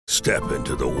Step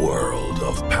into the world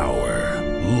of power,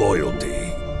 loyalty,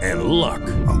 and luck.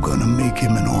 I'm gonna make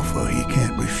him an offer he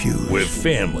can't refuse. With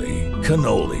family,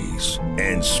 cannolis,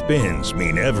 and spins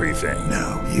mean everything.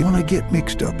 Now, you wanna get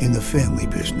mixed up in the family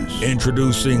business.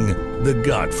 Introducing The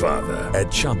Godfather at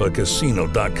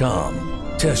ChumbaCasino.com.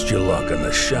 Test your luck in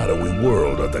the shadowy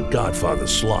world of The Godfather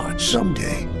slot.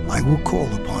 Someday, I will call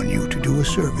upon you to do a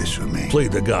service for me. Play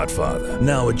The Godfather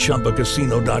now at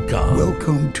ChumbaCasino.com.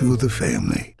 Welcome to the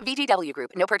family. VGW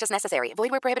Group. No purchase necessary. Void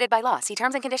where prohibited by law. See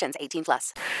terms and conditions.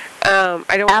 18+.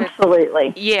 I don't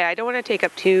Absolutely. I don't want to take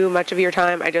up too much of your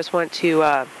time. I just want to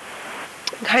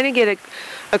kind of get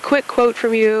a quick quote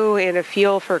from you and a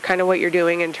feel for kind of what you're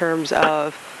doing in terms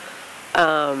of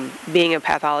being a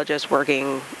pathologist,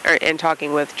 working and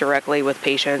talking directly with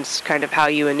patients, kind of how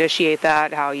you initiate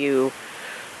that, how you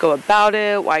go about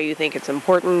it, why you think it's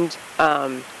important.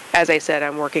 As I said,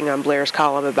 I'm working on Blair's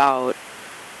column about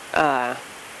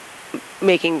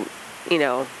making,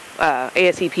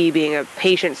 ASCP being a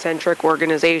patient-centric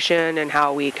organization and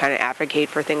how we kind of advocate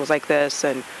for things like this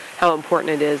and how important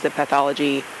it is that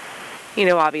pathology,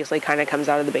 obviously kind of comes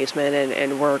out of the basement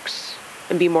and works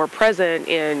and be more present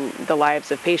in the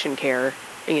lives of patient care,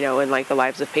 in like the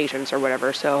lives of patients or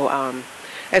whatever. So I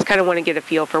just kind of want to get a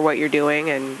feel for what you're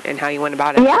doing and how you went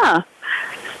about it. Yeah.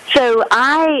 So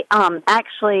I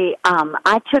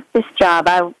I took this job.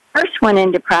 I first went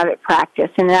into private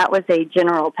practice, and that was a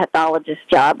general pathologist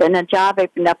job. And a job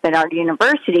opened up at our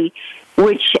university,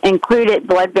 which included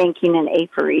blood banking and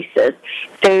apheresis.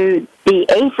 So the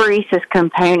apheresis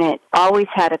component always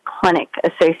had a clinic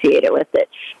associated with it.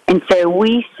 And so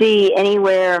we see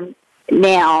anywhere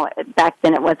now, back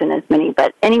then it wasn't as many,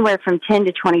 but anywhere from 10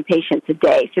 to 20 patients a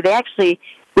day. So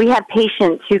we have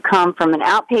patients who come from an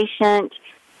outpatient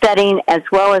setting as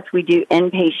well as we do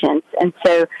inpatients. And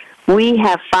so we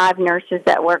have 5 nurses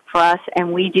that work for us,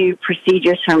 and we do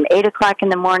procedures from 8 o'clock in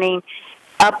the morning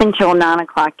up until 9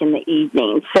 o'clock in the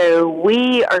evening. So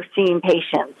we are seeing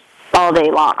patients all day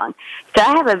long. So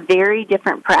I have a very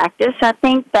different practice, I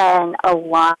think, than a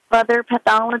lot of other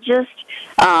pathologists.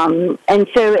 And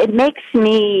so it makes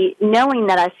me, knowing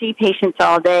that I see patients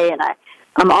all day and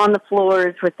I'm on the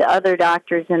floors with the other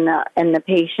doctors and the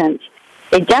patients,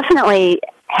 it definitely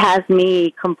has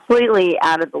me completely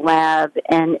out of the lab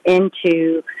and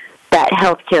into that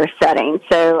healthcare setting.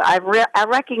 So I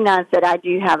recognize that I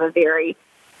do have a very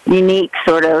unique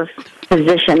sort of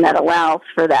position that allows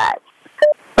for that.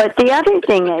 But the other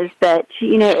thing is that,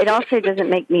 it also doesn't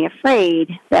make me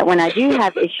afraid that when I do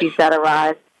have issues that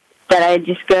arise, that I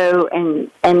just go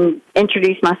and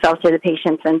introduce myself to the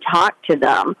patients and talk to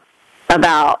them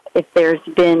about if there's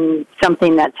been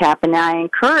something that's happened. I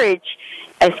encourage,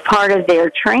 as part of their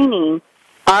training,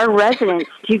 our residents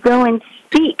to go and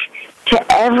speak to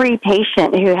every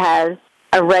patient who has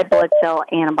a red blood cell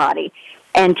antibody,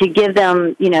 and to give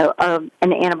them, an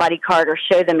antibody card or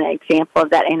show them an example of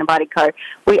that antibody card.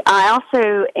 I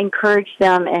also encourage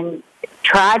them and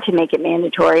try to make it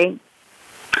mandatory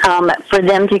for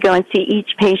them to go and see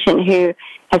each patient who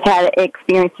has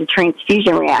experienced a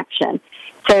transfusion reaction,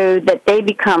 so that they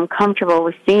become comfortable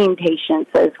with seeing patients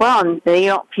as well, and they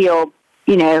don't feel,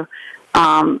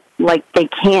 like they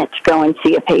can't go and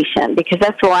see a patient, because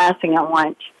that's the last thing I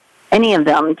want any of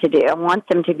them to do. I want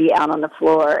them to be out on the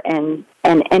floor and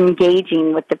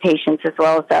engaging with the patients as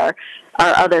well as our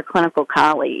other clinical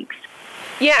colleagues.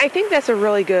 Yeah, I think that's a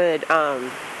really good,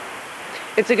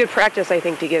 it's a good practice, I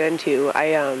think, to get into.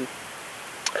 I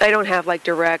don't have like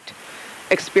direct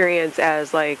experience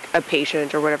as like a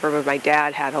patient or whatever, but my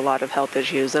dad had a lot of health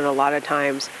issues, and a lot of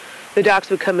times the docs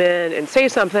would come in and say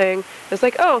something. It's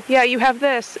like, oh, yeah, you have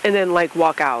this, and then like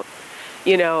walk out.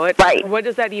 Right. What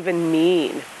does that even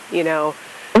mean?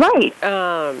 Right.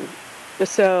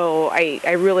 So I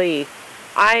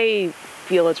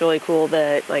feel it's really cool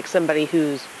that like somebody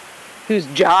whose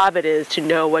job it is to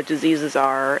know what diseases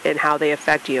are and how they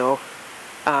affect you.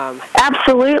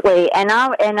 Absolutely, and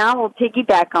I will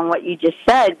piggyback on what you just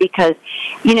said, because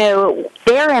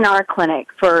they're in our clinic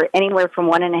for anywhere from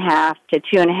 1.5 to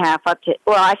 2.5 up to,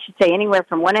 well, I should say anywhere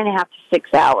from 1.5 to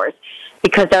 6 hours,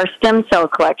 because our stem cell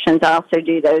collections, I also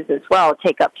do those as well,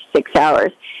 take up to 6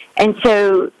 hours, and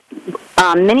so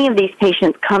many of these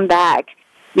patients come back,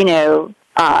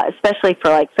 especially for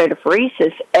like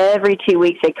photopheresis, every 2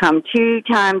 weeks. They come 2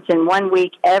 times in 1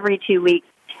 week, every 2 weeks.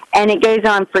 And it goes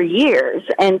on for years,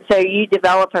 and so you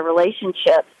develop a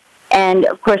relationship. And,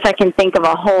 of course, I can think of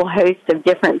a whole host of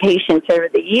different patients over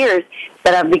the years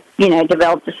that I've,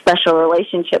 developed a special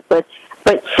relationship with.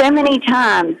 But so many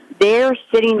times they're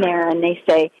sitting there and they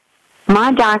say,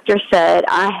 my doctor said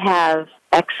I have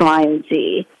X, Y, and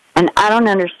Z. and I don't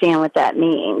understand what that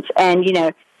means. And,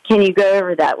 can you go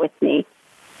over that with me?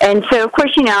 And so, of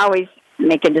course, I always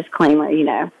make a disclaimer,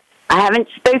 I haven't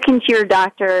spoken to your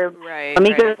doctor. Right. Let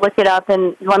me go look it up,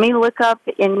 and let me look up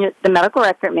in the medical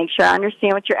record, make sure I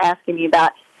understand what you're asking me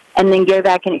about, and then go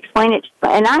back and explain it.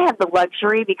 And I have the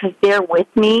luxury, because they're with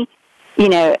me,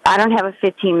 I don't have a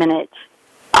 15-minute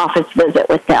office visit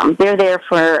with them. They're there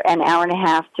for an hour and a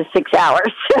half to 6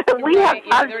 hours. So we have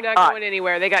time. They're not going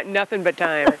anywhere. They got nothing but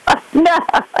time. No.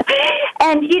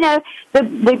 And,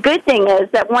 the good thing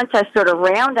is that once I sort of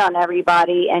round on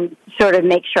everybody and sort of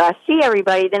make sure I see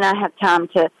everybody, then I have time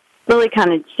to really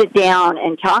kind of sit down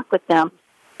and talk with them.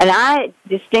 And I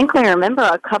distinctly remember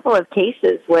a couple of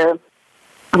cases where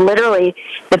literally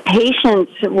the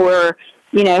patients were,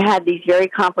 had these very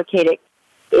complicated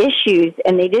issues,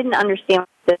 and they didn't understand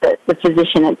what the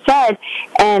physician had said,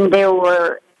 and they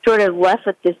were sort of left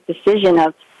with this decision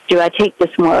of, do I take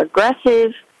this more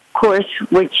aggressive course,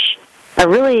 which I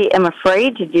really am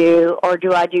afraid to do, or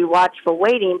do I do watchful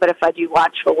waiting? But if I do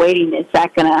watchful waiting, is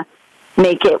that going to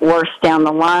make it worse down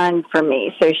the line for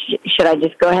me? So should I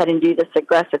just go ahead and do this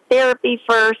aggressive therapy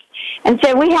first? And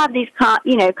so we have these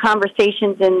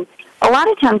conversations, and a lot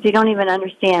of times we don't even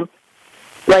understand,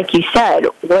 like you said,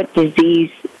 what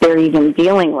disease they're even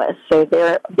dealing with. So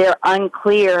they're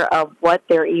unclear of what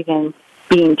they're even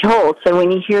being told. So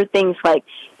when you hear things like,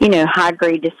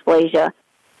 high-grade dysplasia,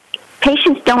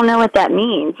 patients don't know what that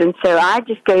means. And so I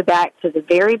just go back to the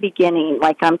very beginning,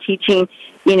 like I'm teaching,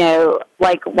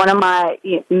 like one of my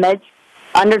med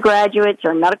undergraduates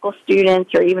or medical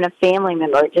students or even a family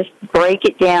member, just break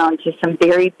it down to some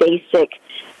very basic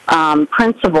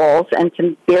principles and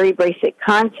some very basic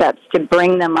concepts to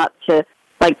bring them up to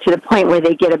the point where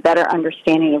they get a better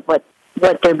understanding of what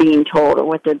they're being told or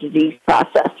what their disease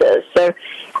process is. So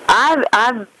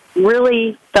I've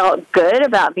really felt good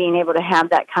about being able to have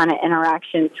that kind of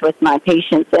interactions with my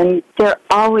patients, and they're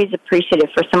always appreciative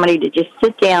for somebody to just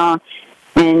sit down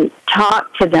and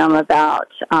talk to them about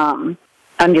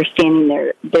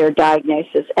understanding their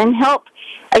diagnosis and help.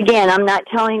 Again, I'm not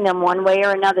telling them one way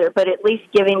or another, but at least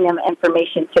giving them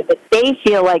information so that they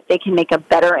feel like they can make a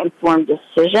better informed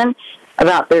decision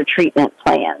about their treatment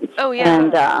plans. Oh, yeah,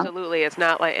 and, absolutely. It's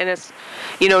not like, and it's,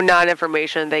 not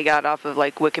information they got off of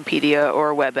like Wikipedia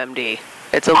or WebMD.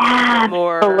 It's a little bit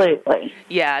more. Absolutely.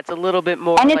 Yeah, it's a little bit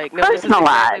more and like, it's no, this is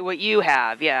personalized. exactly what you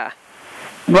have, yeah.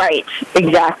 Right,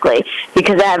 exactly.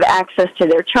 Because I have access to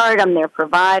their chart, I'm their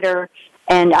provider,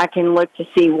 and I can look to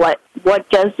see what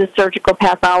does the surgical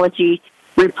pathology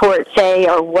report say,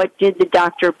 or what did the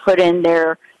doctor put in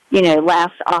their,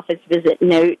 last office visit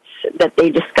notes that they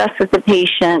discussed with the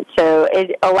patient. So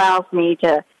it allows me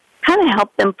to kind of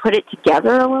help them put it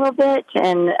together a little bit.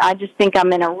 And I just think I'm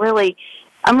really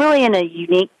in a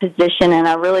unique position, and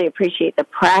I really appreciate the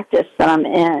practice that I'm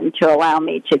in to allow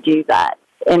me to do that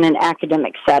in an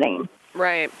academic setting.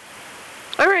 Right.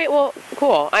 All right, well,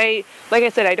 cool. Like I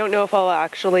said, I don't know if I'll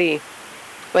actually,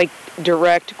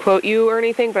 direct quote you or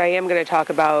anything, but I am going to talk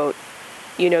about,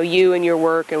 you and your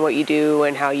work and what you do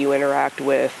and how you interact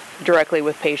directly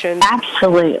with patients.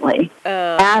 Absolutely.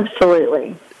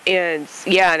 Absolutely. And,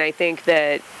 yeah, and I think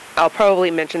that I'll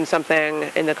probably mention something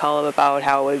in the column about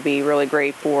how it would be really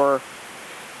great for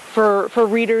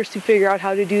readers to figure out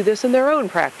how to do this in their own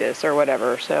practice or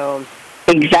whatever, so...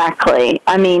 Exactly.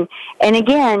 I mean, and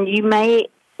again, you may,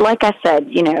 like I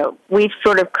said, we've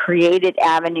sort of created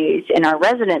avenues in our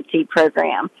residency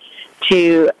program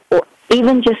to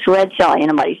even just red cell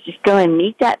antibodies. Just go and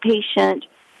meet that patient,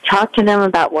 talk to them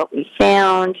about what we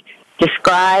found,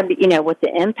 describe, what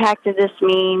the impact of this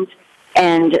means,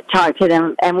 and talk to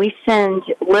them. And we send,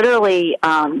 literally,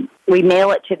 we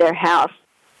mail it to their house,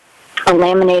 a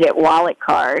laminated wallet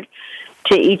card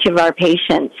to each of our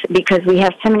patients, because we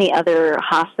have so many other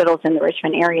hospitals in the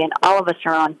Richmond area, and all of us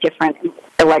are on different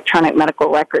electronic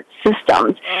medical record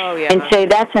systems. Oh, yeah. And so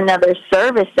that's another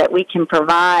service that we can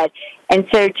provide. And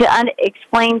so to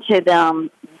explain to them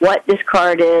what this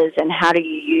card is and how do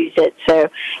you use it.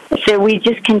 So we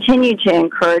just continue to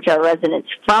encourage our residents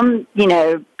from,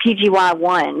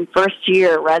 PGY1,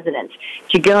 first-year residents,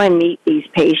 to go and meet these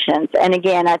patients. And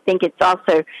again, I think it's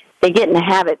also... they get in the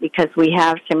habit because we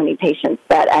have so many patients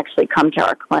that actually come to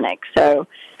our clinic. So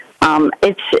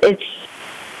it's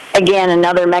again,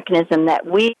 another mechanism that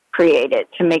we created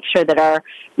to make sure that our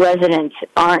residents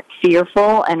aren't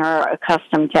fearful and are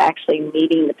accustomed to actually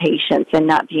meeting the patients and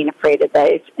not being afraid of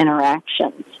those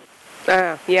interactions.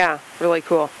 Yeah, really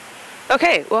cool.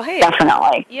 Okay, well, hey.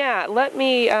 Definitely. Yeah, let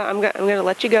me, I'm going to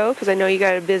let you go because I know you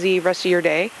got a busy rest of your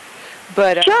day.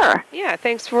 But sure. Yeah,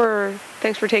 thanks for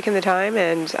taking the time,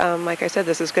 and like I said,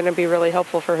 this is going to be really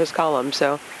helpful for his column.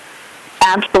 So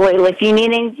Absolutely. If you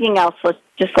need anything else,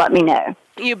 just let me know.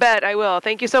 You bet, I will.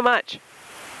 Thank you so much.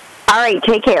 All right,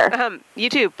 take care. You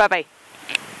too. Bye-bye.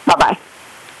 Bye-bye.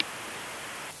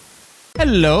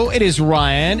 Hello, it is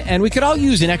Ryan, and we could all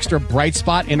use an extra bright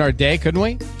spot in our day, couldn't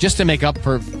we? Just to make up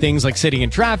for things like sitting in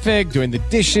traffic, doing the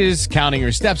dishes, counting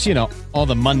your steps, all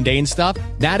the mundane stuff.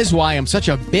 That is why I'm such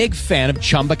a big fan of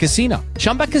Chumba Casino.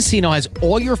 Chumba Casino has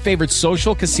all your favorite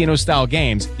social casino-style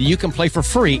games that you can play for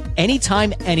free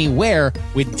anytime, anywhere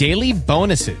with daily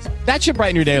bonuses. That should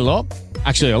brighten your day a little.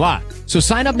 Actually, a lot. So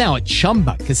sign up now at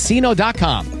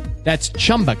ChumbaCasino.com. That's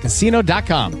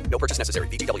ChumbaCasino.com. No purchase necessary.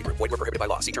 VGW Group. Void where prohibited by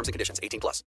law. See terms and conditions. 18+.